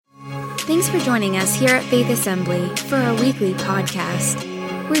Thanks for joining us here at Faith Assembly for our weekly podcast.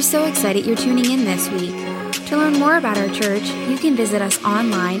 We're so excited you're tuning in this week. To learn more about our church, you can visit us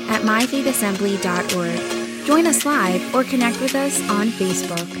online at myfaithassembly.org. Join us live or connect with us on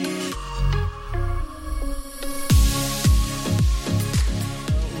Facebook.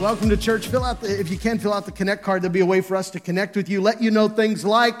 Welcome to church. If you can, fill out the Connect card. There'll be a way for us to connect with you, let you know things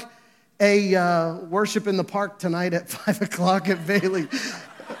like a worship in the park tonight at 5 o'clock at Bailey.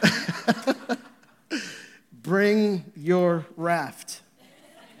 Bring your raft.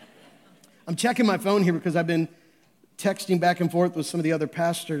 I'm checking my phone here because I've been texting back and forth with some of the other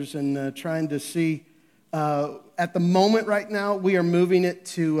pastors and trying to see. At the moment right now, we are moving it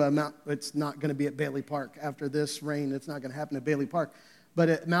to it's not going to be at Bailey Park. After this rain, it's not going to happen at Bailey Park. But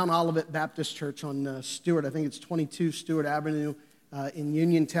at Mount Olivet Baptist Church on Stewart, I think it's 22 Stewart Avenue in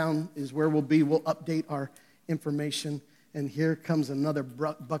Uniontown is where we'll be. We'll update our information. And here comes another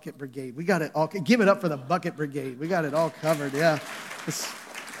bucket brigade. We got it all. Give it up for the bucket brigade. We got it all covered, yeah.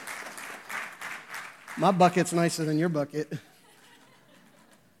 My bucket's nicer than your bucket.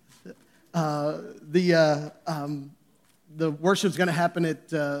 The worship's going to happen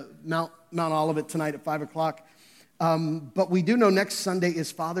at Mount Olivet tonight at 5 o'clock. But we do know next Sunday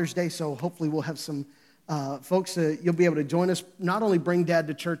is Father's Day, so hopefully we'll have some folks. You'll be able to join us. Not only bring dad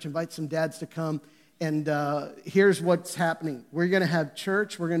to church, invite some dads to come. And here's what's happening. We're going to have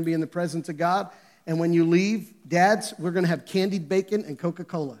church. We're going to be in the presence of God. And when you leave, dads, we're going to have candied bacon and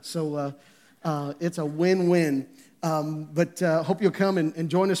Coca-Cola. So it's a win-win. But hope you'll come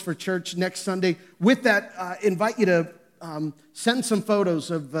and join us for church next Sunday. With that, invite you to send some photos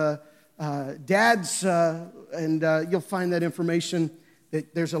of dads, and you'll find that information.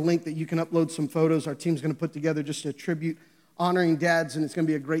 There's a link that you can upload some photos. Our team's going to put together just a tribute honoring dads, and it's going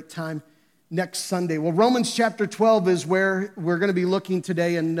to be a great time next Sunday. Well, Romans chapter 12 is where we're going to be looking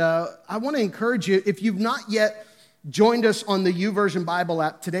today, and I want to encourage you, if you've not yet joined us on the YouVersion Bible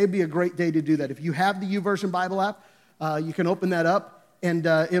app, today would be a great day to do that. If you have the YouVersion Bible app, you can open that up, and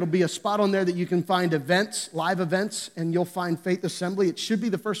it'll be a spot on there that you can find events, live events, and you'll find Faith Assembly. It should be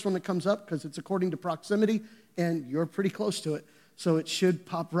the first one that comes up because it's according to proximity, and you're pretty close to it, so it should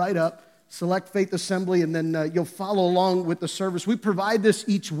pop right up. Select Faith Assembly, and then you'll follow along with the service. We provide this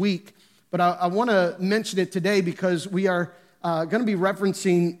each week. But I want to mention it today because we are going to be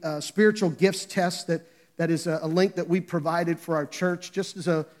referencing spiritual gifts test that is a link that we provided for our church just as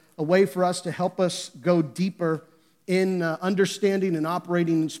a way for us to help us go deeper in understanding and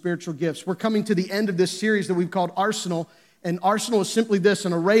operating in spiritual gifts. We're coming to the end of this series that we've called Arsenal, and Arsenal is simply this,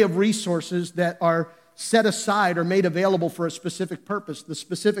 an array of resources that are set aside or made available for a specific purpose. The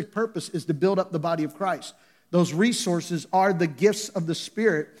specific purpose is to build up the body of Christ. Those resources are the gifts of the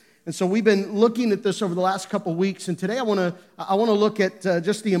Spirit. And so we've been looking at this over the last couple weeks, and today I want to look at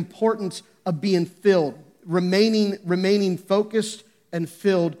just the importance of being filled, remaining focused and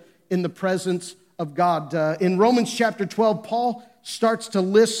filled in the presence of God. In Romans chapter 12, Paul starts to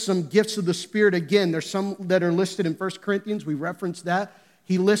list some gifts of the Spirit again. There's some that are listed in 1 Corinthians. We referenced that.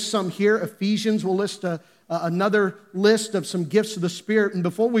 He lists some here. Ephesians will list another list of some gifts of the Spirit. And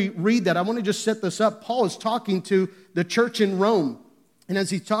before we read that, I want to just set this up. Paul is talking to the church in Rome. And as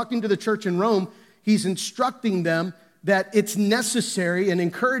he's talking to the church in Rome, he's instructing them that it's necessary and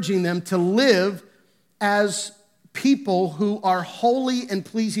encouraging them to live as people who are holy and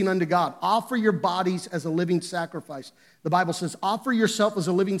pleasing unto God. Offer your bodies as a living sacrifice. The Bible says, offer yourself as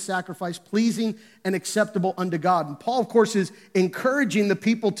a living sacrifice, pleasing and acceptable unto God. And Paul, of course, is encouraging the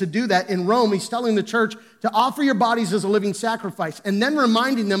people to do that in Rome. He's telling the church to offer your bodies as a living sacrifice, and then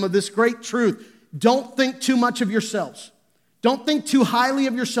reminding them of this great truth. Don't think too much of yourselves. Don't think too highly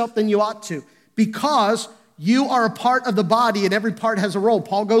of yourself than you ought to, because you are a part of the body and every part has a role.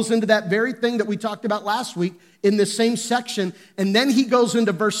 Paul goes into that very thing that we talked about last week in this same section, and then he goes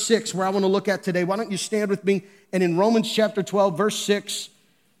into verse 6 where I want to look at today. Why don't you stand with me? And in Romans chapter 12, verse 6,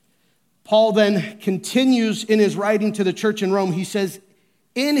 Paul then continues in his writing to the church in Rome. He says,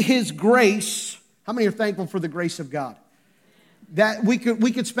 in his grace, how many are thankful for the grace of God? That we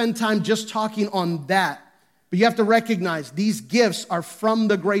could spend time just talking on that. But you have to recognize these gifts are from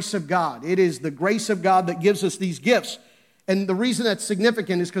the grace of God. It is the grace of God that gives us these gifts. And the reason that's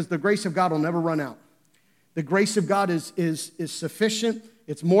significant is because the grace of God will never run out. The grace of God is sufficient.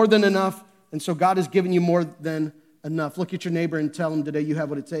 It's more than enough. And so God has given you more than enough. Look at your neighbor and tell him today, you have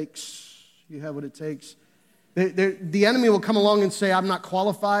what it takes. You have what it takes. The enemy will come along and say, I'm not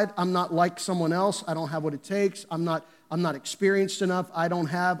qualified. I'm not like someone else. I don't have what it takes. I'm not experienced enough. I don't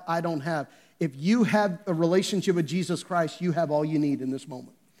have. If you have a relationship with Jesus Christ, you have all you need in this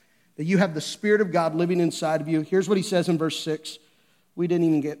moment. That you have the Spirit of God living inside of you. Here's what he says in verse 6. We didn't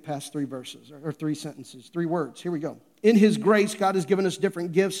even get past 3 verses, or 3 sentences, 3 words. Here we go. In his grace, God has given us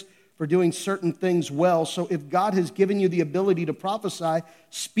different gifts for doing certain things well. So if God has given you the ability to prophesy,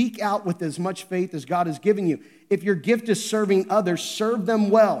 speak out with as much faith as God has given you. If your gift is serving others, serve them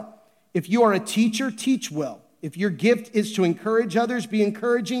well. If you are a teacher, teach well. If your gift is to encourage others, be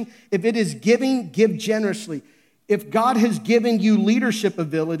encouraging. If it is giving, give generously. If God has given you leadership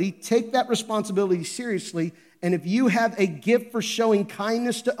ability, take that responsibility seriously. And if you have a gift for showing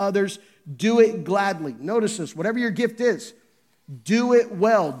kindness to others, do it gladly. Notice this, whatever your gift is, do it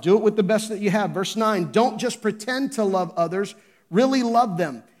well. Do it with the best that you have. Verse 9, don't just pretend to love others, really love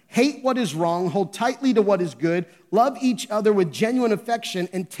them. Hate what is wrong, hold tightly to what is good, love each other with genuine affection,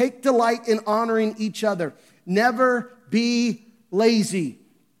 and take delight in honoring each other. Never be lazy.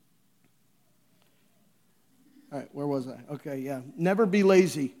 All right, where was I? Okay, yeah. Never be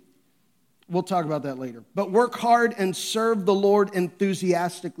lazy. We'll talk about that later. But work hard and serve the Lord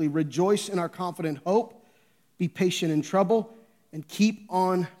enthusiastically. Rejoice in our confident hope. Be patient in trouble and keep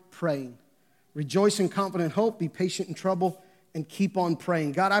on praying. Rejoice in confident hope. Be patient in trouble and keep on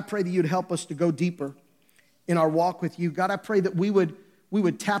praying. God, I pray that you'd help us to go deeper in our walk with you. God, I pray that we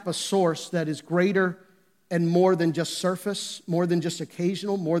would tap a source that is greater and more than just surface, more than just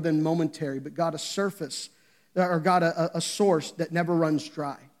occasional, more than momentary, but God, a surface, or God, a source that never runs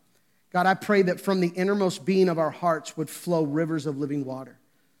dry. God, I pray that from the innermost being of our hearts would flow rivers of living water.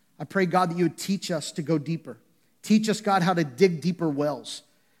 I pray, God, that you would teach us to go deeper. Teach us, God, how to dig deeper wells.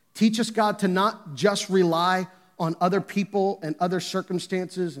 Teach us, God, to not just rely on other people and other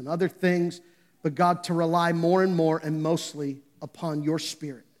circumstances and other things, but God, to rely more and more and mostly upon your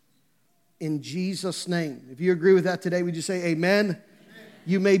Spirit. In Jesus' name. If you agree with that today, would you say amen? Amen.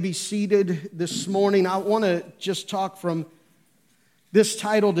 You may be seated this morning. I want to just talk from this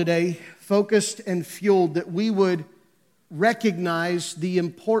title today, Focused and Fueled, that we would recognize the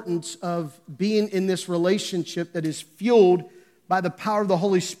importance of being in this relationship that is fueled by the power of the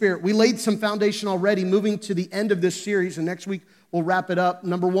Holy Spirit. We laid some foundation already, moving to the end of this series, and next week we'll wrap it up.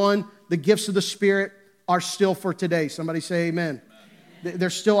 Number 1, the gifts of the Spirit are still for today. Somebody say amen.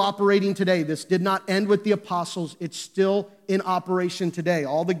 They're still operating today. This did not end with the apostles. It's still in operation today.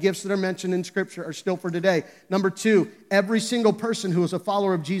 All the gifts that are mentioned in Scripture are still for today. Number 2, every single person who is a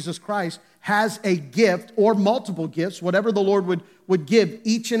follower of Jesus Christ has a gift or multiple gifts, whatever the Lord would give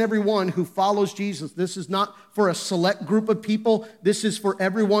each and every one who follows Jesus. This is not for a select group of people. This is for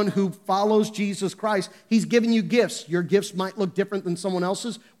everyone who follows Jesus Christ. He's given you gifts. Your gifts might look different than someone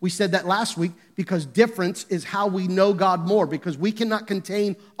else's. We said that last week because difference is how we know God more, because we cannot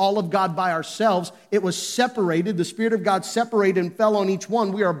contain all of God by ourselves. It was separated. The Spirit of God separated and fell on each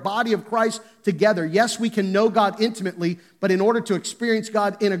one. We are a body of Christ together. Yes, we can know God intimately, but in order to experience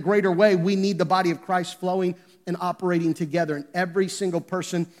God in a greater way, we need the body of Christ flowing and operating together. And every single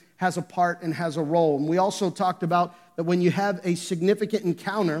person has a part and has a role. And we also talked about that when you have a significant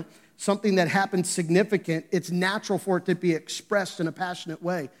encounter, something that happens significant, it's natural for it to be expressed in a passionate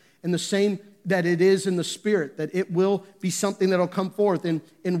way. And the same that it is in the Spirit, that it will be something that will come forth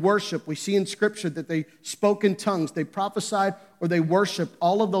in worship. We see in Scripture that they spoke in tongues, they prophesied, or they worshiped,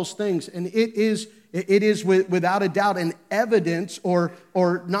 all of those things. And it is without a doubt an evidence, or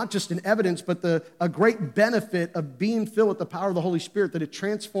not just an evidence, but a great benefit of being filled with the power of the Holy Spirit, that it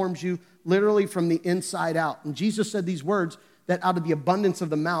transforms you literally from the inside out. And Jesus said these words, that out of the abundance of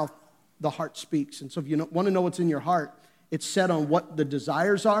the mouth, the heart speaks. And so if you want to know what's in your heart, it's set on what the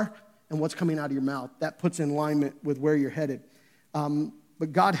desires are and what's coming out of your mouth. That puts in alignment with where you're headed.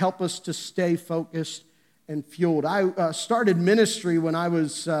 But God help us to stay focused and fueled. I started ministry when I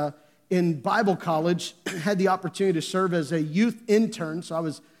was in Bible college. Had the opportunity to serve as a youth intern. So I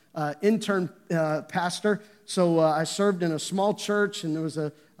was intern pastor. So I served in a small church, and there was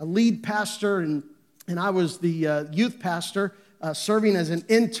a lead pastor, and I was the youth pastor serving as an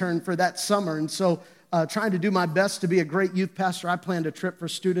intern for that summer. And so trying to do my best to be a great youth pastor, I planned a trip for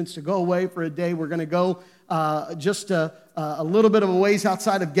students to go away for a day. We're going to go just a little bit of a ways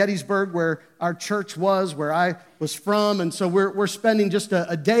outside of Gettysburg, where our church was, where I was from. And so we're spending just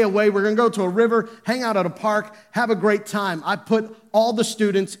a day away. We're going to go to a river, hang out at a park, have a great time. I put all the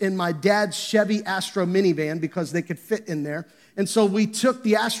students in my dad's Chevy Astro minivan because they could fit in there. And so we took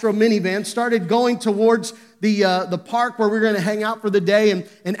the Astro minivan, started going towards the park where we were going to hang out for the day.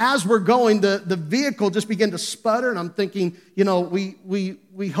 And as we're going, the vehicle just began to sputter. And I'm thinking,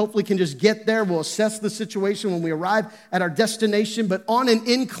 we hopefully can just get there. We'll assess the situation when we arrive at our destination. But on an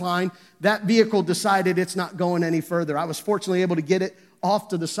incline, that vehicle decided it's not going any further. I was fortunately able to get it off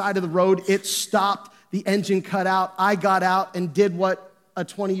to the side of the road. It stopped. The engine cut out. I got out and did what a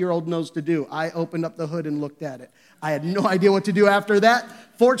 20-year-old knows to do. I opened up the hood and looked at it. I had no idea what to do after that.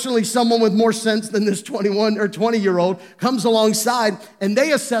 Fortunately, someone with more sense than this 21 or 20-year-old comes alongside, and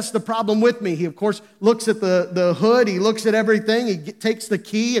they assess the problem with me. He, of course, looks at the hood. He looks at everything. He takes the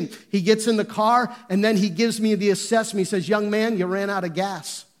key, and he gets in the car, and then he gives me the assessment. He says, young man, you ran out of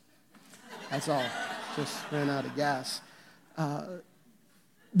gas. That's all. Just ran out of gas.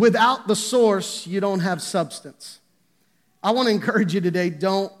 Without the source, you don't have substance. I want to encourage you today,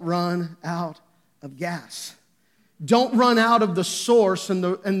 don't run out of gas. Don't run out of the source and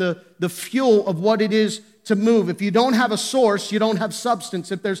the fuel of what it is to move. If you don't have a source, you don't have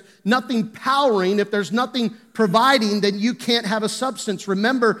substance. If there's nothing powering, if there's nothing providing, then you can't have a substance.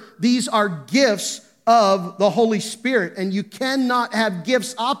 Remember, these are gifts of the Holy Spirit, and you cannot have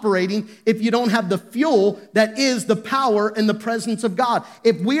gifts operating if you don't have the fuel that is the power and the presence of God.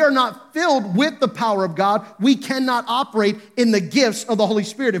 If we are not filled with the power of God, we cannot operate in the gifts of the Holy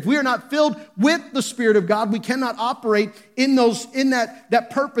Spirit. If we are not filled with the Spirit of God, we cannot operate in that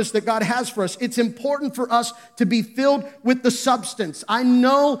purpose that God has for us. It's important for us to be filled with the substance. I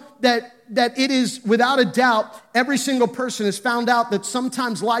know that it is without a doubt, every single person has found out that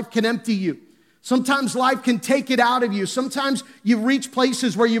sometimes life can empty you. Sometimes life can take it out of you. Sometimes you reach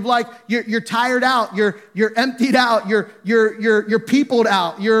places where you're tired out, you're emptied out, you're peopled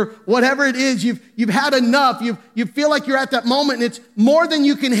out, you're whatever it is, you've had enough. You feel like you're at that moment and it's more than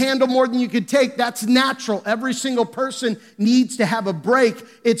you can handle, more than you can take. That's natural. Every single person needs to have a break.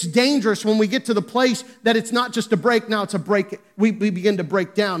 It's dangerous when we get to the place that it's not just a break, now it's a break. We begin to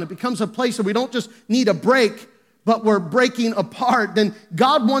break down. It becomes a place that we don't just need a break, but we're breaking apart. Then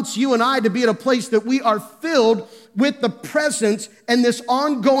God wants you and I to be at a place that we are filled with the presence and this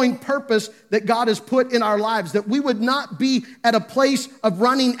ongoing purpose that God has put in our lives, that we would not be at a place of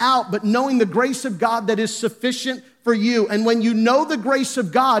running out, but knowing the grace of God that is sufficient for you. And when you know the grace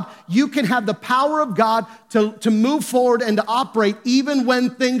of God, you can have the power of God to move forward and to operate even when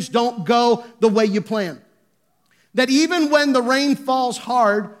things don't go the way you plan. That even when the rain falls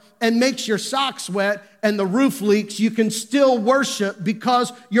hard and makes your socks wet and the roof leaks, you can still worship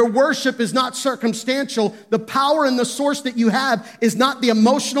because your worship is not circumstantial. The power and the source that you have is not the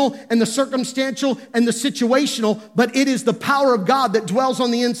emotional and the circumstantial and the situational, but it is the power of God that dwells on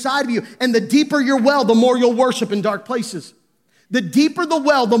the inside of you. And the deeper your well, the more you'll worship in dark places. The deeper the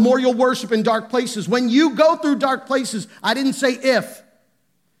well, the more you'll worship in dark places. When you go through dark places, I didn't say if,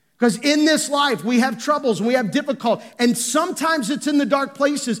 because in this life, we have troubles and we have difficulty. And sometimes it's in the dark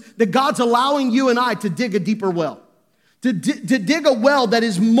places that God's allowing you and I to dig a deeper well. To dig a well that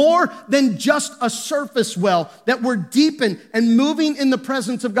is more than just a surface well, that we're deepened and moving in the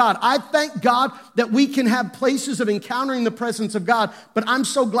presence of God. I thank God that we can have places of encountering the presence of God, but I'm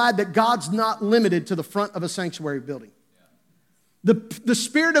so glad that God's not limited to the front of a sanctuary building. The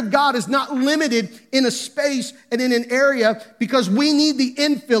Spirit of God is not limited in a space and in an area because we need the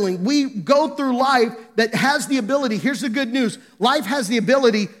infilling. We go through life that has the ability. Here's the good news. Life has the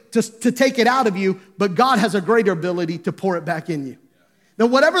ability to take it out of you, but God has a greater ability to pour it back in you. Now,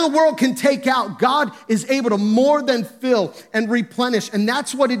 whatever the world can take out, God is able to more than fill and replenish. And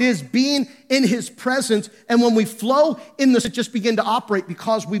that's what it is, being in His presence. And when we flow in this, it just begin to operate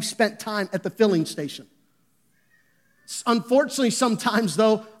because we've spent time at the filling station. Unfortunately, sometimes,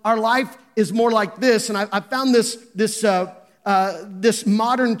 though, our life is more like this. And I found this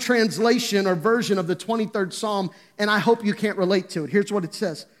modern translation or version of the 23rd Psalm, and I hope you can't relate to it. Here's what it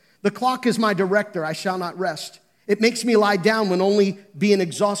says. The clock is my director, I shall not rest. It makes me lie down when only being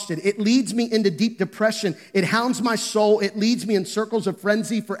exhausted. It leads me into deep depression. It hounds my soul. It leads me in circles of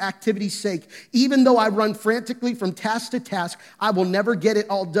frenzy for activity's sake. Even though I run frantically from task to task, I will never get it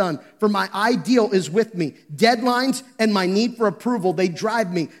all done. For my ideal is with me. Deadlines and my need for approval, they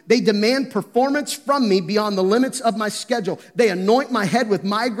drive me. They demand performance from me beyond the limits of my schedule. They anoint my head with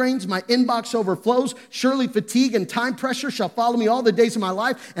migraines. My inbox overflows. Surely fatigue and time pressure shall follow me all the days of my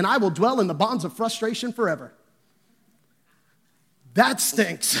life, and I will dwell in the bonds of frustration forever. That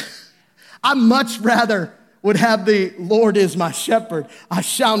stinks. I much rather would have the Lord is my shepherd. I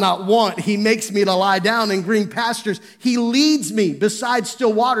shall not want. He makes me to lie down in green pastures. He leads me beside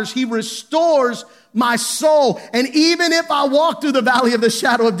still waters. He restores my soul. And even if I walk through the valley of the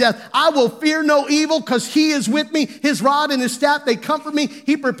shadow of death, I will fear no evil because He is with me. His rod and His staff, they comfort me.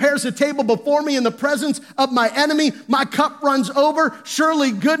 He prepares a table before me in the presence of my enemy. My cup runs over.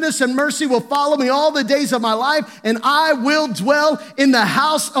 Surely goodness and mercy will follow me all the days of my life, and I will dwell in the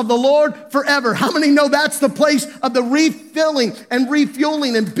house of the Lord forever. How many know that's the place of the refilling and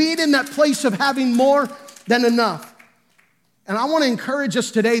refueling and being in that place of having more than enough? And I want to encourage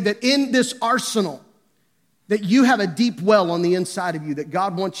us today that in this arsenal, that you have a deep well on the inside of you that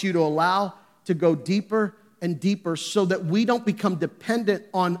God wants you to allow to go deeper and deeper so that we don't become dependent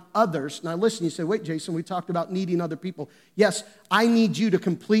on others. Now listen, you say, wait, Jason, we talked about needing other people. Yes, I need you to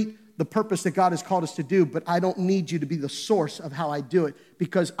complete the purpose that God has called us to do, but I don't need you to be the source of how I do it,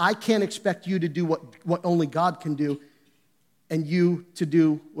 because I can't expect you to do what only God can do and you to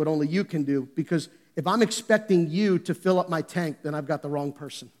do what only you can do, because if I'm expecting you to fill up my tank, then I've got the wrong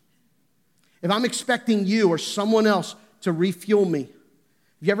person. If I'm expecting you or someone else to refuel me, have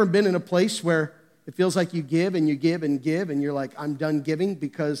you ever been in a place where it feels like you give and you give and give and you're like, I'm done giving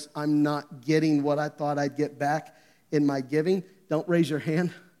because I'm not getting what I thought I'd get back in my giving? Don't raise your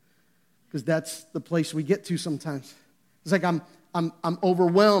hand, because that's the place we get to sometimes. It's like I'm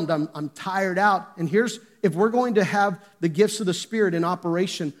overwhelmed, I'm tired out. And if we're going to have the gifts of the Spirit in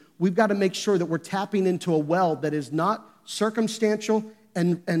operation, we've got to make sure that we're tapping into a well that is not circumstantial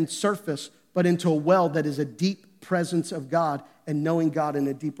and surface, but into a well that is a deep presence of God and knowing God in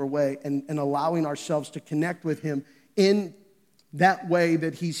a deeper way and allowing ourselves to connect with Him in that way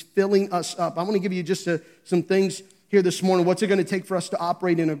that He's filling us up. I'm going to give you just some things here this morning. What's it going to take for us to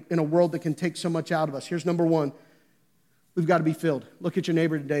operate in a world that can take so much out of us? Here's number one. We've got to be filled. Look at your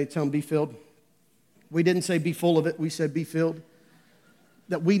neighbor today. Tell him, be filled. We didn't say be full of it. We said be filled.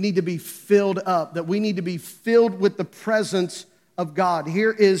 That we need to be filled up. That we need to be filled with the presence of God.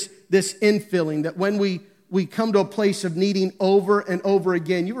 Here is this infilling, that when we come to a place of needing over and over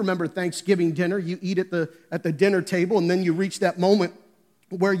again. You remember Thanksgiving dinner. You eat at the dinner table, and then you reach that moment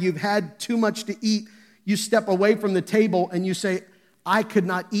where you've had too much to eat. You step away from the table, and you say, I could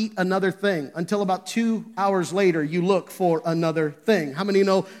not eat another thing. Until about 2 hours later, you look for another thing. How many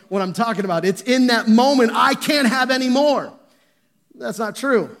know what I'm talking about? It's in that moment, I can't have any more. That's not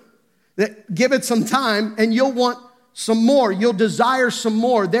true. Give it some time, and you'll want some more. You'll desire some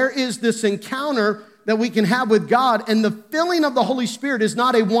more. There is this encounter that we can have with God, and the filling of the Holy Spirit is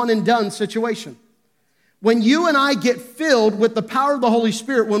not a one and done situation. When you and I get filled with the power of the Holy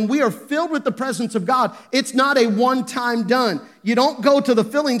Spirit, when we are filled with the presence of God, it's not a one-time done. You don't go to the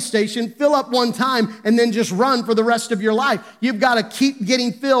filling station, fill up one time, and then just run for the rest of your life. You've got to keep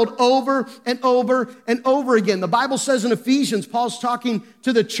getting filled over and over and over again. The Bible says in Ephesians, Paul's talking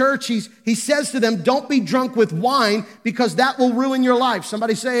to the church, he says to them, don't be drunk with wine, because that will ruin your life.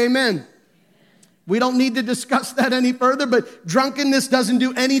 Somebody say amen. We don't need to discuss that any further, but drunkenness doesn't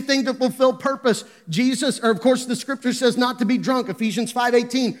do anything to fulfill purpose. Of course, the scripture says not to be drunk. Ephesians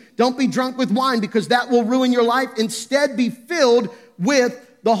 5:18. Don't be drunk with wine, because that will ruin your life. Instead, be filled with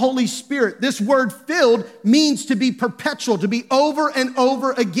the Holy Spirit. This word filled means to be perpetual, to be over and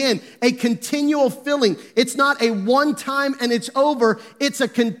over again, a continual filling. It's not a one time and it's over. It's a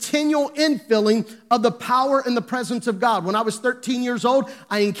continual infilling of the power and the presence of God. When I was 13 years old,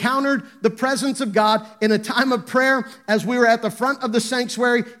 I encountered the presence of God in a time of prayer as we were at the front of the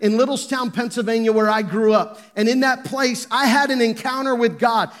sanctuary in Littlestown, Pennsylvania, where I grew up. And in that place, I had an encounter with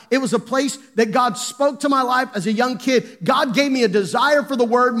God. It was a place that God spoke to my life as a young kid. God gave me a desire for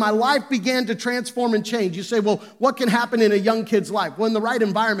the Word. My life began to transform and change. You say, well, what can happen in a young kid's life? Well, in the right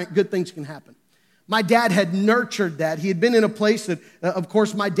environment, good things can happen. My dad had nurtured that. He had been in a place that, of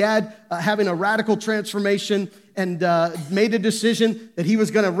course, my dad having a radical transformation and made a decision that he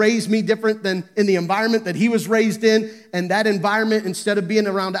was going to raise me different than in the environment that he was raised in. And that environment, instead of being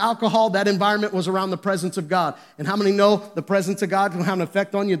around alcohol, that environment was around the presence of God. And how many know the presence of God can have an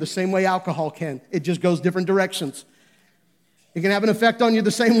effect on you the same way alcohol can? It just goes different directions. It can have an effect on you the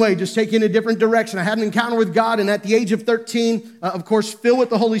same way, just take you in a different direction. I had an encounter with God, and at the age of 13, of course, filled with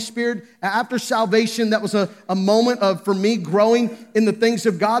the Holy Spirit. After salvation, that was a moment for me growing in the things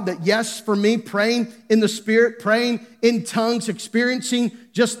of God. That, yes, for me, praying in the Spirit, praying in tongues, experiencing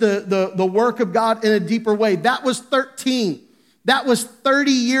just the work of God in a deeper way. That was 13. That was 30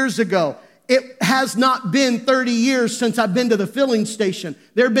 years ago. It has not been 30 years since I've been to the filling station.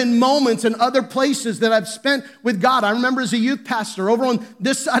 There have been moments in other places that I've spent with God. I remember as a youth pastor over on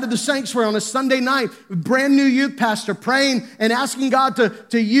this side of the sanctuary on a Sunday night, brand new youth pastor, praying and asking God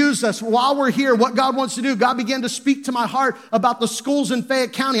to use us while we're here, what God wants to do. God began to speak to my heart about the schools in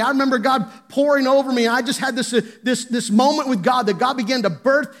Fayette County. I remember God pouring over me, and I just had this moment with God that God began to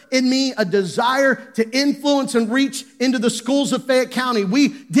birth in me a desire to influence and reach into the schools of Fayette County. We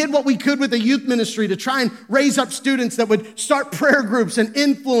did what we could with the youth ministry to try and raise up students that would start prayer groups and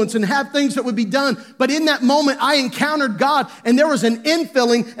influence and have things that would be done. But in that moment, I encountered God, and there was an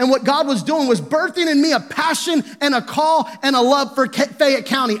infilling, and what God was doing was birthing in me a passion and a call and a love for Fayette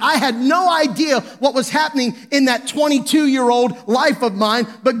County. I had no idea what was happening in that 22-year-old life of mine,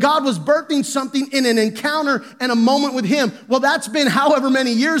 but God was birthing something in an encounter and a moment with Him. Well, that's been however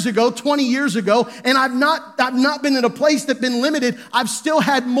many years ago, 20 years ago, and I've not been in a place that's been limited. I've still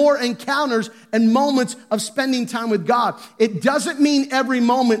had more encounters encounters and moments of spending time with God. It doesn't mean every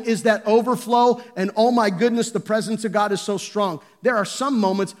moment is that overflow and, oh my goodness, the presence of God is so strong. There are some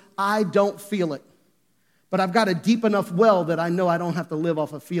moments I don't feel it, but I've got a deep enough well that I know I don't have to live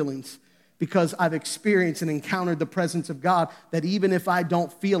off of feelings, because I've experienced and encountered the presence of God, that even if I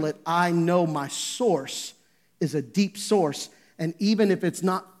don't feel it, I know my source is a deep source. And even if it's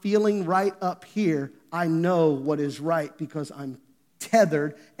not feeling right up here, I know what is right, because I'm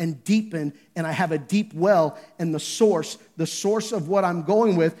tethered and deepened, and I have a deep well. And the source of what I'm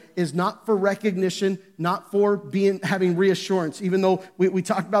going with is not for recognition, not for having reassurance, even though we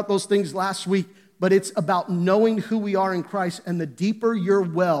talked about those things last week, but it's about knowing who we are in Christ. And the deeper your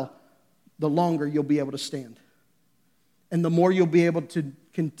well, the longer you'll be able to stand. And the more you'll be able to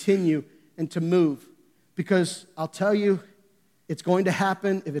continue and to move. Because I'll tell you, it's going to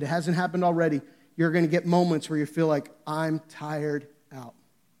happen. If it hasn't happened already, you're going to get moments where you feel like, I'm tired out.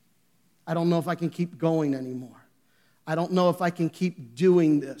 I don't know if I can keep going anymore. I don't know if I can keep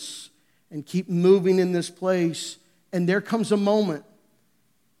doing this and keep moving in this place. And there comes a moment,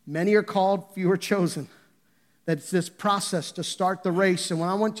 many are called, few are chosen. That's this process to start the race. And what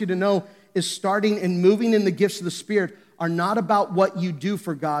I want you to know is starting and moving in the gifts of the Spirit are not about what you do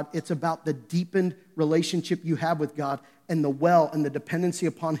for God. It's about the deepened relationship you have with God and the well and the dependency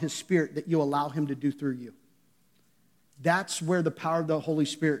upon His Spirit that you allow Him to do through you. That's where the power of the Holy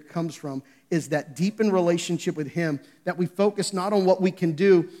Spirit comes from, is that deepened relationship with Him, that we focus not on what we can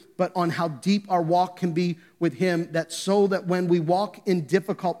do, but on how deep our walk can be with Him, that so that when we walk in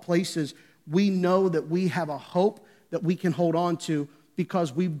difficult places, we know that we have a hope that we can hold on to,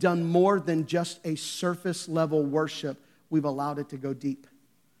 because we've done more than just a surface level worship. We've allowed it to go deep.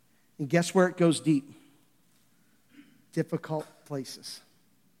 And guess where it goes deep? Difficult places.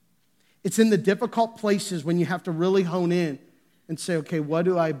 It's in the difficult places when you have to really hone in and say, okay, what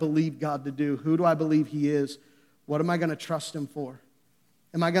do I believe God to do? Who do I believe He is? What am I going to trust Him for?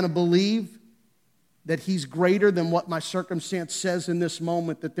 Am I going to believe that He's greater than what my circumstance says in this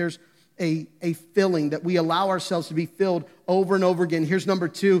moment, that there's a filling, that we allow ourselves to be filled over and over again? Here's number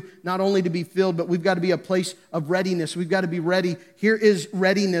 2, not only to be filled, but we've got to be a place of readiness. We've got to be ready. Here is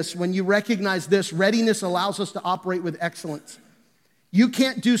readiness. When you recognize this, readiness allows us to operate with excellence. You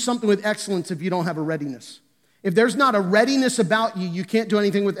can't do something with excellence if you don't have a readiness. If there's not a readiness about you, you can't do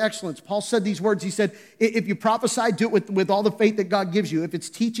anything with excellence. Paul said these words. He said, if you prophesy, do it with all the faith that God gives you. If it's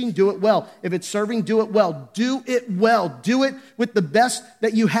teaching, do it well. If it's serving, do it well. Do it well. Do it with the best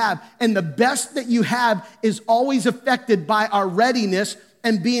that you have. And the best that you have is always affected by our readiness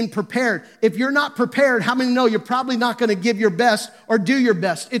and being prepared. If you're not prepared, how many know you're probably not going to give your best or do your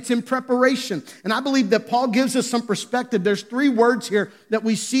best? It's in preparation. And I believe that Paul gives us some perspective. There's 3 words here that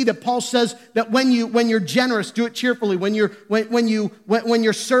we see that Paul says that when you're generous, do it cheerfully. When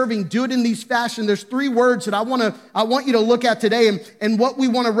you're serving, do it in these fashion. There's 3 words that I want you to look at today. And what we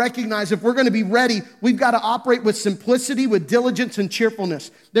want to recognize, if we're going to be ready, we've got to operate with simplicity, with diligence, and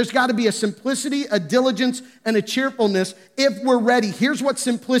cheerfulness. There's got to be a simplicity, a diligence, and a cheerfulness if we're ready. Here's what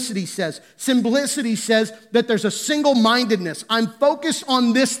simplicity says. Simplicity says that there's a single-mindedness. I'm focused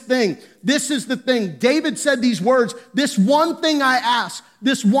on this thing. This is the thing. David said these words, this one thing I ask,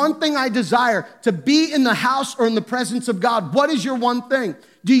 this one thing I desire, to be in the house or in the presence of God. What is your one thing?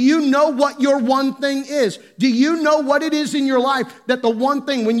 Do you know what your one thing is? Do you know what it is in your life that the one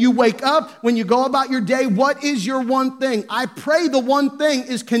thing, when you wake up, when you go about your day, what is your one thing? I pray the one thing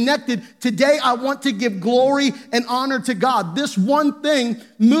is connected. Today, I want to give glory and honor to God. This one thing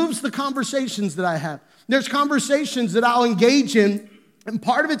moves the conversations that I have. There's conversations that I'll engage in, and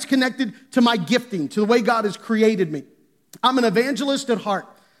part of it's connected to my gifting, to the way God has created me. I'm an evangelist at heart.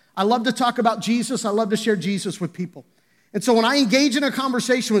 I love to talk about Jesus. I love to share Jesus with people. And so when I engage in a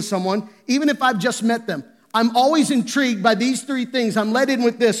conversation with someone, even if I've just met them, I'm always intrigued by these 3 things. I'm led in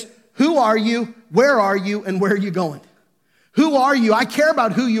with this: who are you, where are you, and where are you going? Who are you? I care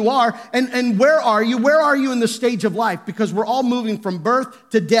about who you are. And where are you? Where are you in the stage of life? Because we're all moving from birth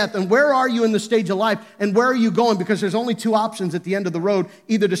to death. And where are you in the stage of life? And where are you going? Because there's only 2 options at the end of the road: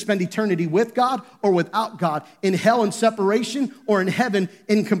 either to spend eternity with God or without God, in hell in separation, or in heaven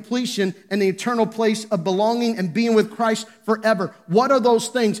in completion, and the eternal place of belonging and being with Christ forever. What are those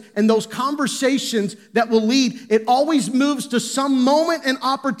things? And those conversations that will lead, it always moves to some moment and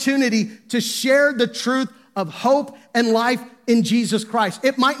opportunity to share the truth of hope and life in Jesus Christ.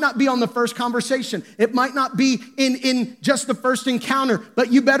 It might not be on the first conversation. It might not be in just the first encounter,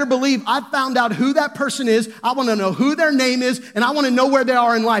 but you better believe I found out who that person is. I want to know who their name is, and I want to know where they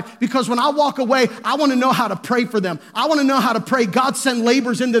are in life, because when I walk away, I want to know how to pray for them. I want to know how to pray. God send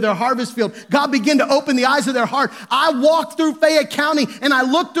laborers into their harvest field. God begin to open the eyes of their heart. I walk through Fayette County and I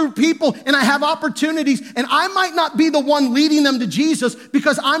look through people and I have opportunities, and I might not be the one leading them to Jesus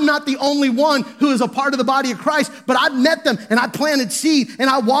because I'm not the only one who is a part of the body of Christ, but I've met them and I planted seed and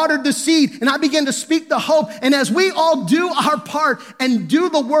I watered the seed and I began to speak the hope. And as we all do our part and do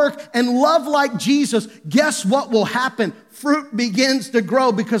the work and love like Jesus, guess what will happen? Fruit begins to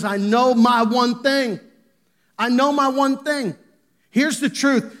grow, because I know my one thing. I know my one thing. Here's the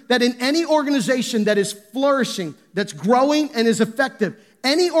truth, that in any organization that is flourishing, that's growing and is effective,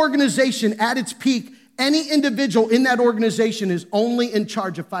 any organization at its peak, any individual in that organization is only in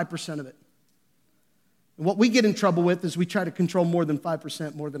charge of 5% of it. And what we get in trouble with is we try to control more than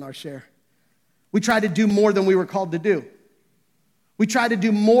 5%, more than our share. We try to do more than we were called to do. We try to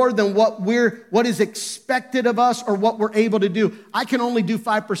do more than what is expected of us or what we're able to do. I can only do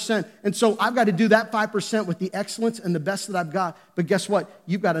 5%. And so I've got to do that 5% with the excellence and the best that I've got. But guess what?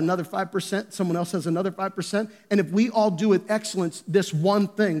 You've got another 5%. Someone else has another 5%. And if we all do with excellence this one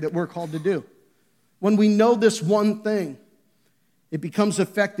thing that we're called to do, when we know this one thing, it becomes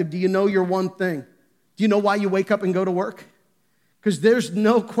effective. Do you know your one thing? Do you know why you wake up and go to work? Because there's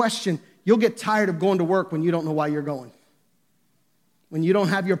no question you'll get tired of going to work when you don't know why you're going. When you don't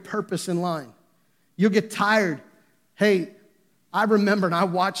have your purpose in line. You'll get tired. Hey, I remember,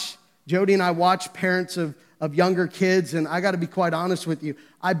 and Jody and I watch parents of younger kids, and I got to be quite honest with you.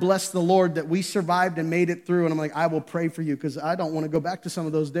 I bless the Lord that we survived and made it through, and I'm like, I will pray for you, because I don't want to go back to some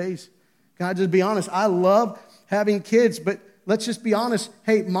of those days. Can I just be honest? I love having kids, but let's just be honest.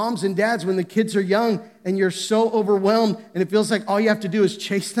 Hey, moms and dads, when the kids are young and you're so overwhelmed and it feels like all you have to do is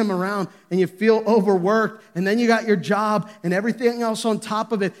chase them around and you feel overworked, and then you got your job and everything else on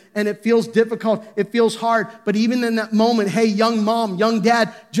top of it, and it feels difficult, it feels hard. But even in that moment, hey, young mom, young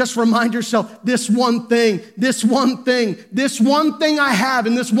dad, just remind yourself, this one thing I have,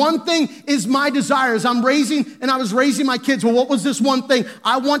 and this one thing is my desire. As I was raising my kids, well, what was this one thing?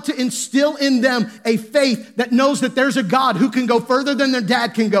 I want to instill in them a faith that knows that there's a God who can go further than their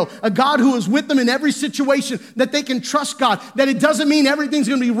dad can go, a God who is with them in every situation, that they can trust God, that it doesn't mean everything's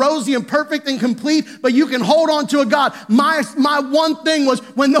going to be rosy and perfect and complete, but you can hold on to a God. My one thing was,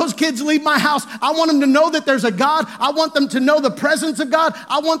 when those kids leave my house, I want them to know that there's a God. I want them to know the presence of God.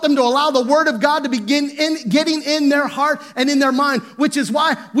 I want them to allow the word of God to begin getting in their heart and in their mind, which is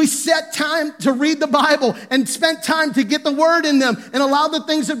why we set time to read the Bible and spent time to get the word in them and allow the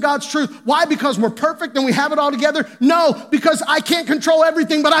things of God's truth. Why? Because we're perfect and we have it all together? No, because I can't control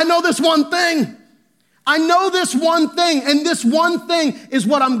everything, but I know this one thing. I know this one thing, and this one thing is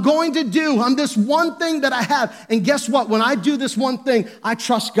what I'm going to do. I'm this one thing that I have. And guess what? When I do this one thing, I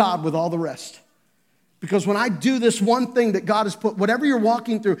trust God with all the rest. Because when I do this one thing that God has put, whatever you're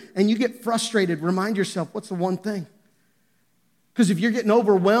walking through, and you get frustrated, remind yourself, what's the one thing? Because if you're getting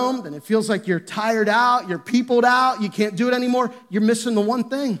overwhelmed and it feels like you're tired out, you're peopled out, you can't do it anymore, you're missing the one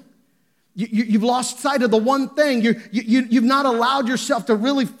thing. You've lost sight of the one thing. You've not allowed yourself to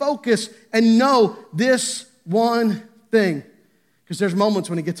really focus and know this one thing. Because there's moments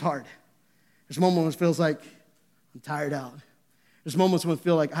when it gets hard. There's moments when it feels like I'm tired out. There's moments when it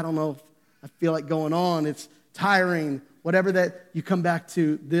feels like, I don't know if I feel like going on. It's tiring. Whatever that, you come back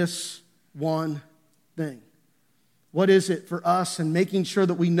to this one thing. What is it for us? And making sure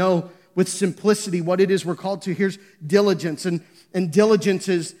that we know with simplicity what it is we're called to. Here's diligence. And diligence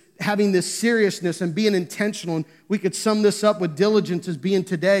is having this seriousness and being intentional. And we could sum this up with diligence as being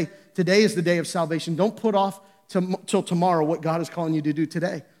today. Today is the day of salvation. Don't put off till tomorrow what God is calling you to do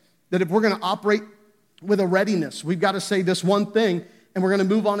today. That if we're going to operate with a readiness, we've got to say this one thing, and we're going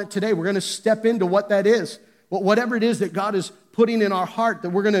to move on it today. We're going to step into what that is. Whatever it is that God is putting in our heart,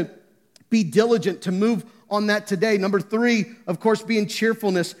 that we're going to be diligent to move on that today. Number 3, of course, being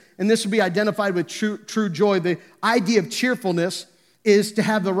cheerfulness. And this will be identified with true joy. The idea of cheerfulness is to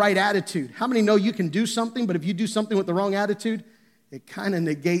have the right attitude. How many know you can do something, but if you do something with the wrong attitude, it kind of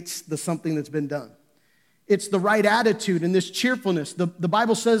negates the something that's been done. It's the right attitude and this cheerfulness. The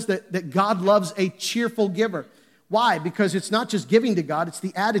Bible says that God loves a cheerful giver. Why? Because it's not just giving to God, it's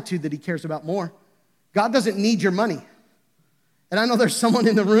the attitude that he cares about more. God doesn't need your money. And I know there's someone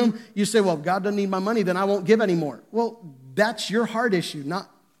in the room, you say, well, if God doesn't need my money, then I won't give anymore. Well, that's your heart issue, not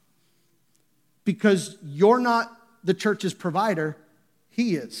because you're not the church's provider,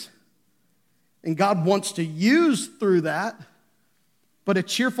 he is. And God wants to use through that, but a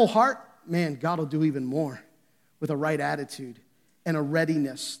cheerful heart, man, God will do even more. with a right attitude and a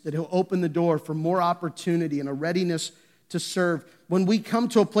readiness, that he'll open the door for more opportunity and a readiness to serve. When we come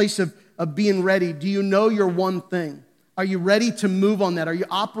to a place of being ready, do you know your one thing? Are you ready to move on that? Are you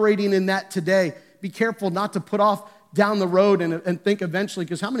operating in that today? Be careful not to put off down the road and think eventually,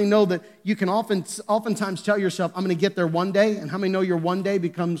 because how many know that you can oftentimes tell yourself, I'm going to get there one day, and how many know your one day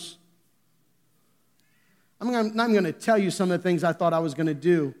becomes, I'm not going to tell you some of the things I thought I was going to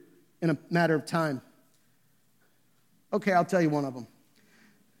do in a matter of time. Okay, I'll tell you one of them.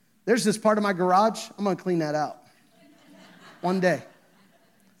 There's this part of my garage, I'm going to clean that out. One day.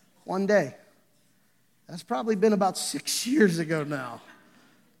 One day. That's probably been about 6 years ago now.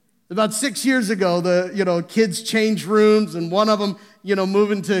 About 6 years ago, kids changed rooms, and one of them,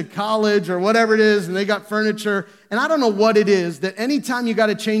 moving to college or whatever it is, and they got furniture. And I don't know what it is that anytime you got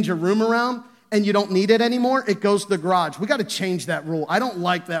to change a room around and you don't need it anymore, it goes to the garage. We got to change that rule. I don't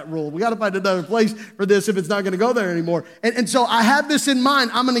like that rule. We got to find another place for this if it's not going to go there anymore. And so I have this in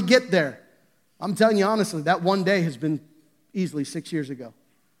mind. I'm going to get there. I'm telling you honestly, that one day has been easily 6 years ago.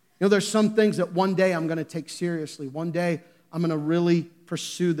 There's some things that one day I'm going to take seriously. One day I'm going to really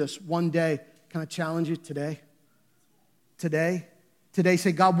pursue this. One day, can I challenge you today? Today,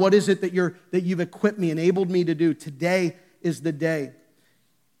 say, God, what is it that you've equipped me, enabled me to do? Today is the day.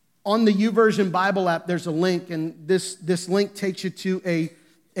 On the YouVersion Bible app, there's a link, and this link takes you to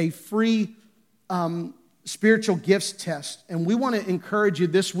a free spiritual gifts test. And we want to encourage you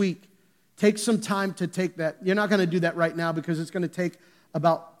this week, take some time to take that. You're not going to do that right now because it's going to take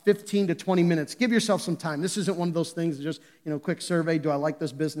about 15 to 20 minutes. Give yourself some time. This isn't one of those things, just, quick survey, do I like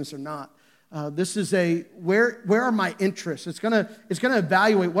this business or not? This is where are my interests? It's gonna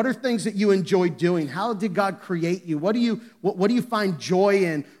evaluate what are things that you enjoy doing. How did God create you? What do you find joy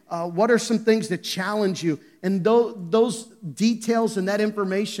in? What are some things that challenge you? And those details and that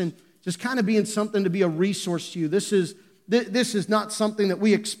information just kind of being something to be a resource to you. This is not something that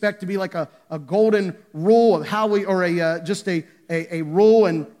we expect to be like a golden rule of how we, or just a rule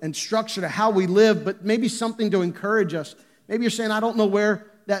and structure to how we live, but maybe something to encourage us. Maybe you're saying, I don't know where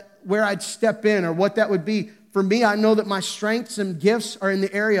I'd step in or what that would be. For me, I know that my strengths and gifts are in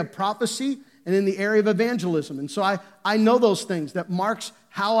the area of prophecy and in the area of evangelism. And so I know those things that marks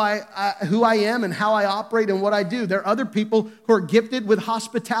who I am and how I operate and what I do. There are other people who are gifted with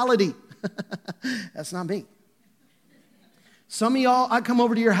hospitality. That's not me. Some of y'all, I come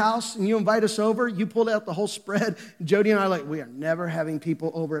over to your house and you invite us over, you pulled out the whole spread. Jody and I are like, we are never having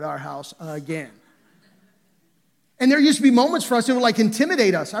people over at our house again. And there used to be moments for us that would like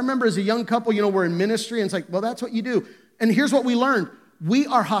intimidate us. I remember as a young couple, we're in ministry and it's like, well, that's what you do. And here's what we learned. We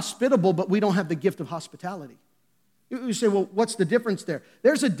are hospitable, but we don't have the gift of hospitality. You say, well, what's the difference there?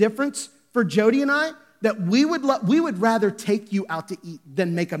 There's a difference for Jody and I that we would rather take you out to eat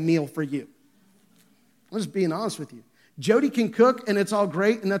than make a meal for you. I'm just being honest with you. Jody can cook, and it's all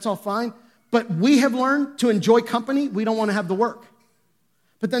great, and that's all fine. But we have learned to enjoy company. We don't want to have the work.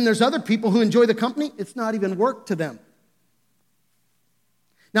 But then there's other people who enjoy the company. It's not even work to them.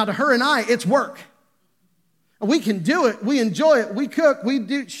 Now, to her and I, it's work. And we can do it. We enjoy it. We cook. We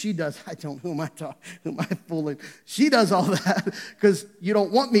do. She does. I don't. Who am I fooling? She does all that because you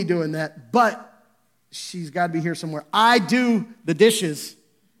don't want me doing that. But she's got to be here somewhere. I do the dishes.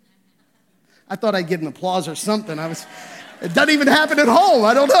 I thought I'd get an applause or something. It doesn't even happen at home.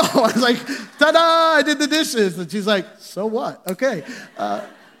 I don't know. I was like, ta-da, I did the dishes. And she's like, so what? Okay.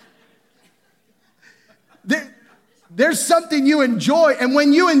 There's something you enjoy. And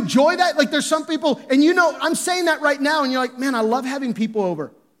when you enjoy that, like there's some people, and I'm saying that right now, and you're like, man, I love having people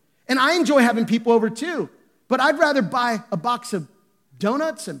over. And I enjoy having people over too. But I'd rather buy a box of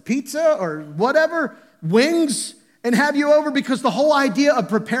donuts and pizza or whatever, wings, and have you over because the whole idea of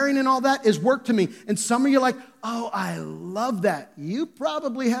preparing and all that is work to me. And some of you are like, oh, I love that. You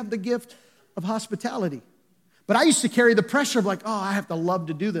probably have the gift of hospitality. But I used to carry the pressure of like, oh, I have to love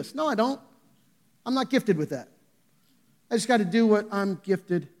to do this. No, I don't. I'm not gifted with that. I just got to do what I'm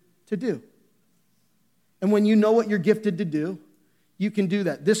gifted to do. And when you know what you're gifted to do, you can do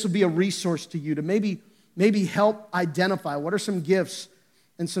that. This will be a resource to you to maybe help identify what are some gifts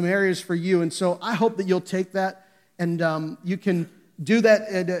and some areas for you. And so I hope that you'll take that. And you can do that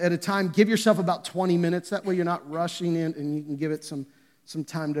at a time. Give yourself about 20 minutes. That way you're not rushing in, and you can give it some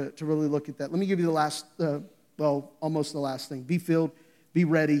time to really look at that. Let me give you the last, almost the last thing. Be filled, be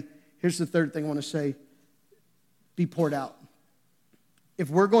ready. Here's the third thing I want to say. Be poured out. If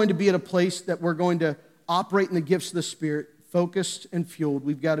we're going to be at a place that we're going to operate in the gifts of the Spirit, focused and fueled,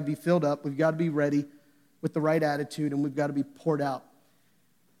 we've got to be filled up. We've got to be ready with the right attitude, and we've got to be poured out.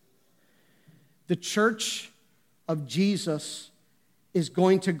 The church of Jesus is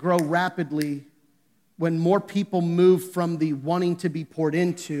going to grow rapidly when more people move from the wanting to be poured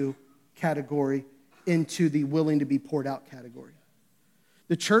into category into the willing to be poured out category.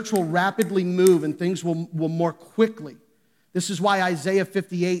 The church will rapidly move and things will more quickly. This is why Isaiah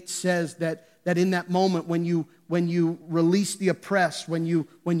 58 says that in that moment when you release the oppressed, when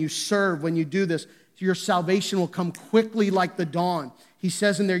you serve, when you do this, your salvation will come quickly like the dawn. He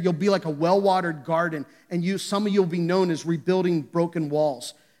says in there, you'll be like a well-watered garden, and some of you will be known as rebuilding broken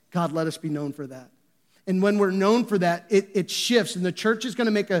walls. God, let us be known for that. And when we're known for that, it shifts, and the church is going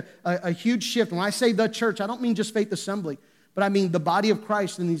to make a huge shift. When I say the church, I don't mean just Faith Assembly, but I mean the body of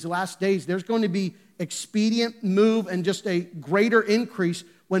Christ in these last days. There's going to be expedient move and just a greater increase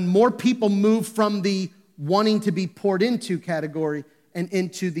when more people move from the wanting to be poured into category and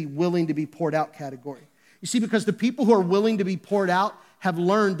into the willing to be poured out category. You see, because the people who are willing to be poured out have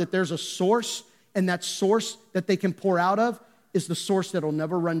learned that there's a source, and that source that they can pour out of is the source that will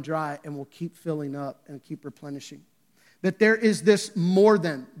never run dry and will keep filling up and keep replenishing. That there is this more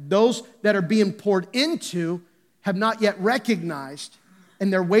than. Those that are being poured into have not yet recognized,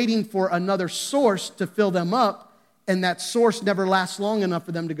 and they're waiting for another source to fill them up, and that source never lasts long enough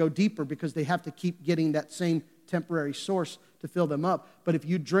for them to go deeper because they have to keep getting that same temporary source to fill them up. But if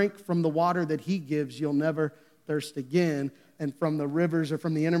you drink from the water that he gives, you'll never thirst again, and from the rivers or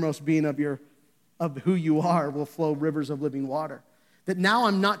from the innermost being of who you are will flow rivers of living water. That now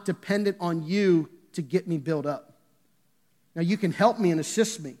I'm not dependent on you to get me built up. Now you can help me and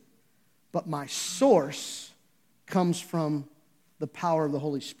assist me, but my source comes from the power of the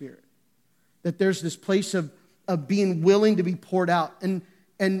Holy Spirit. That there's this place of being willing to be poured out. And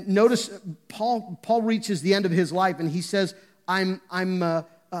notice Paul reaches the end of his life and he says,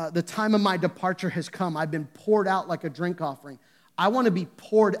 the time of my departure has come. I've been poured out like a drink offering. I want to be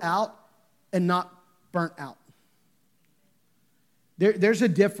poured out and not burnt out. There's a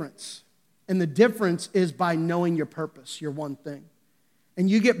difference. And the difference is by knowing your purpose, your one thing. And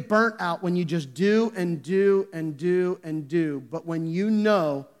you get burnt out when you just do and do and do and do. But when you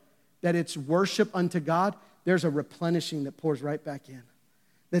know that it's worship unto God, there's a replenishing that pours right back in.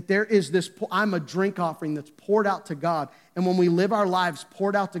 That there is this, I'm a drink offering that's poured out to God. And when we live our lives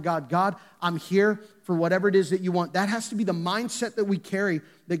poured out to God, God, I'm here for whatever it is that you want. That has to be the mindset that we carry.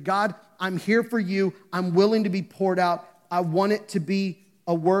 That God, I'm here for you. I'm willing to be poured out. I want it to be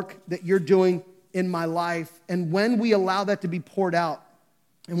a work that you're doing in my life. And when we allow that to be poured out,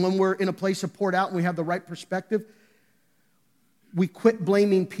 and when we're in a place of poured out and we have the right perspective, we quit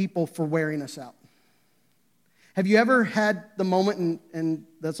blaming people for wearing us out. Have you ever had the moment, and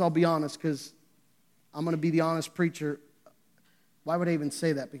let's all be honest, because I'm going to be the honest preacher. Why would I even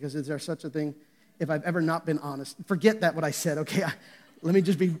say that? Because is there such a thing if I've ever not been honest? Forget that what I said, okay? Let me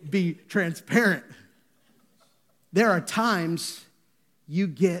just be transparent. There are times you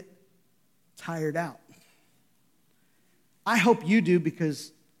get tired out. I hope you do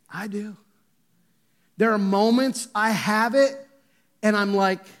because I do. There are moments I have it, and I'm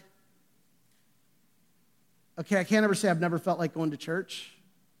like, okay, I can't ever say I've never felt like going to church,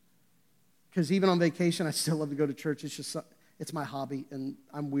 because even on vacation, I still love to go to church. It's my hobby, and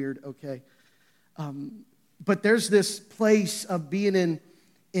I'm weird, okay. But there's this place of being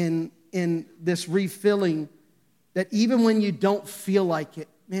in this refilling that even when you don't feel like it,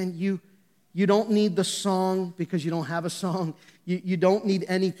 man, you don't need the song because you don't have a song. You don't need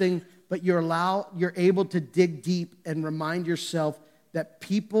anything, but you're able to dig deep and remind yourself that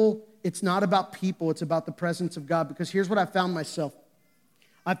people, it's not about people, it's about the presence of God. Because here's what I found myself.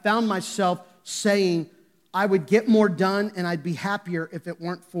 I found myself saying I would get more done and I'd be happier if it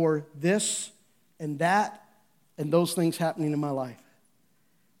weren't for this and that and those things happening in my life.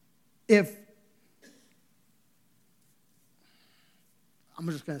 I'm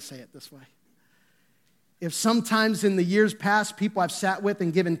just going to say it this way. If sometimes in the years past, people I've sat with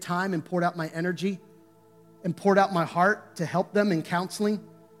and given time and poured out my energy and poured out my heart to help them in counseling,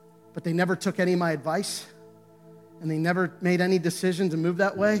 but they never took any of my advice and they never made any decisions and moved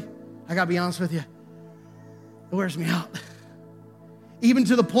that way, I got to be honest with you, it wears me out. Even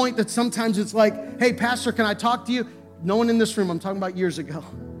to the point that sometimes it's like, hey, pastor, can I talk to you? No one in this room, I'm talking about years ago.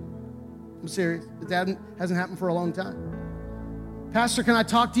 I'm serious. It hasn't happened for a long time. Pastor, can I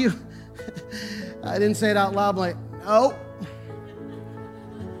talk to you? I didn't say it out loud. I'm like,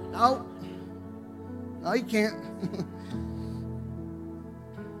 no, you can't.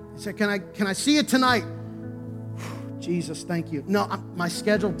 He said, can I see you tonight? Jesus, thank you. No, my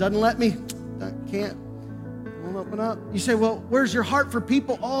schedule doesn't let me. I can't. Won't open up. You say, well, where's your heart for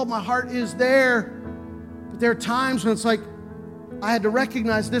people? Oh, my heart is there. But there are times when it's like, I had to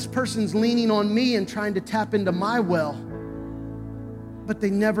recognize this person's leaning on me and trying to tap into my well, but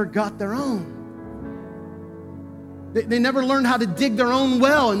they never got their own. They never learned how to dig their own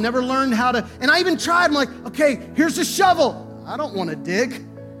well and never learned how to, and I even tried, I'm like, okay, here's a shovel. I don't want to dig,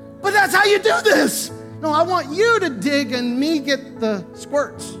 but that's how you do this. No, I want you to dig and me get the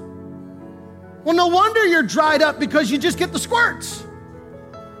squirts. Well, no wonder you're dried up because you just get the squirts.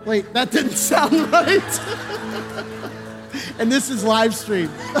 Wait, that didn't sound right. And this is live stream.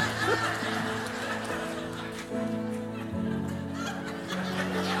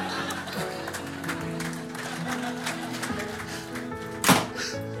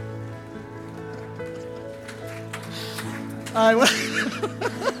 All right.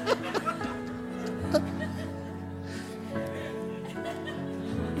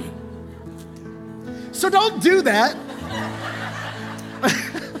 So don't do that.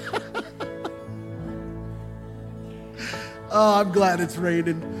 Oh, I'm glad it's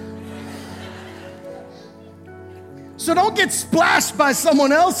raining. So don't get splashed by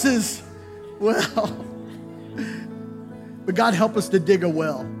someone else's well. But God, help us to dig a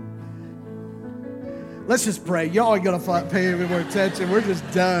well. Let's just pray. Y'all ain't gonna pay any more attention. We're just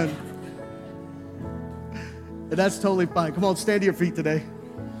done. And that's totally fine. Come on, stand to your feet today.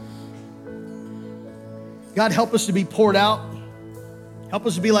 God, help us to be poured out. Help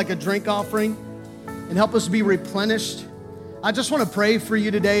us to be like a drink offering. And help us to be replenished. I just want to pray for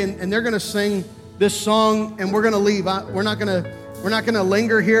you today. And they're going to sing this song. And we're going to leave. We're not going to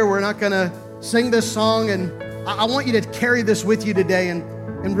linger here. We're not going to sing this song. And I want you to carry this with you today.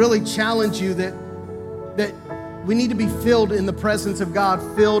 And really challenge you that we need to be filled in the presence of God.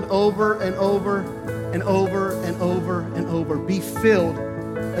 Filled over and over and over and over and over. Be filled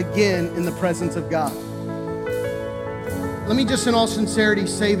again in the presence of God. Let me just in all sincerity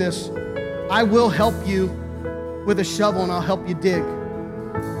say this. I will help you with a shovel and I'll help you dig.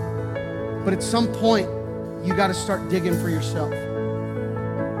 But at some point, you got to start digging for yourself.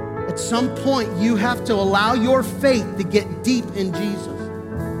 At some point, you have to allow your faith to get deep in Jesus.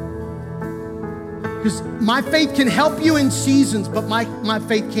 Because my faith can help you in seasons, but my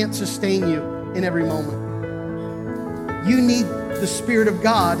faith can't sustain you in every moment. You need the Spirit of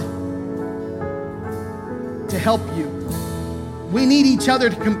God to help you. We need each other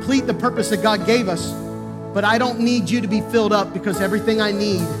to complete the purpose that God gave us, but I don't need you to be filled up because everything I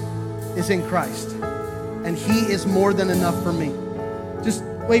need is in Christ, and He is more than enough for me. Just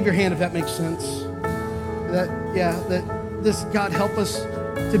wave your hand if that makes sense. God, help us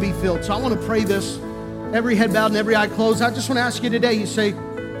to be filled. So I want to pray this, every head bowed and every eye closed. I just want to ask you today, you say,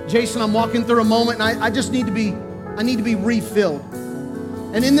 Jason, I'm walking through a moment and I need to be refilled.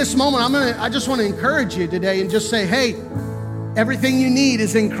 And in this moment, I just want to encourage you today and just say, hey, everything you need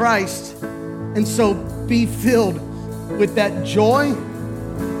is in Christ. And so be filled with that joy,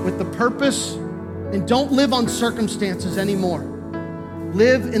 with the purpose, and don't live on circumstances anymore.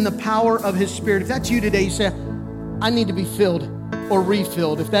 Live in the power of His Spirit. If that's you today, you say, I need to be filled or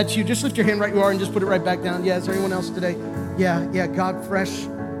refilled. If that's you, just lift your hand right where you are and just put it right back down. Yeah, is there anyone else today? Yeah, God, fresh.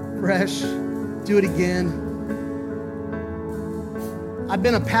 Do it again. I've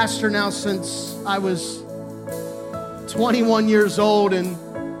been a pastor now since I was 21 years old and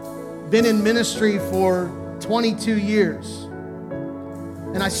been in ministry for 22 years.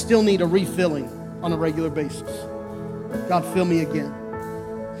 And I still need a refilling on a regular basis. God, fill me again.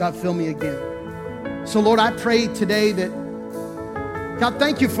 God, fill me again. So Lord, I pray today that, God,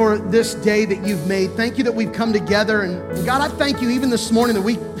 thank you for this day that you've made. Thank you that we've come together. And God, I thank you even this morning that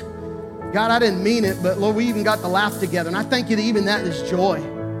God, I didn't mean it, but Lord, we even got to laugh together. And I thank you that even that is joy.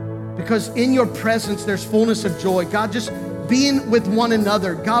 Because in your presence, there's fullness of joy. God, just being with one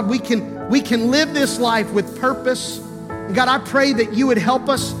another. God, we can live this life with purpose. And God, I pray that you would help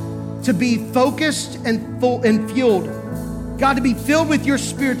us to be focused and full and fueled. God, to be filled with your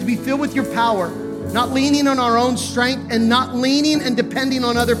Spirit, to be filled with your power, not leaning on our own strength and not leaning and depending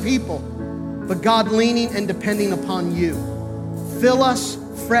on other people, but God, leaning and depending upon you. Fill us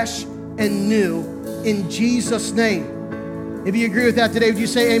fresh and new in Jesus' name. If you agree with that today, would you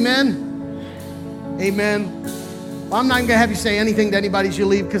say amen? Amen. Well, I'm not going to have you say anything to anybody as you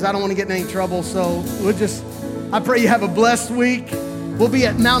leave because I don't want to get in any trouble. So I pray you have a blessed week. We'll be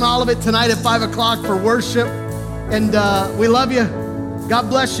at Mount Olivet tonight at 5 o'clock for worship. And we love you. God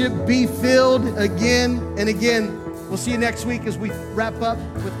bless you. Be filled again and again. We'll see you next week as we wrap up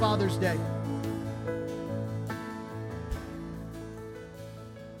with Father's Day.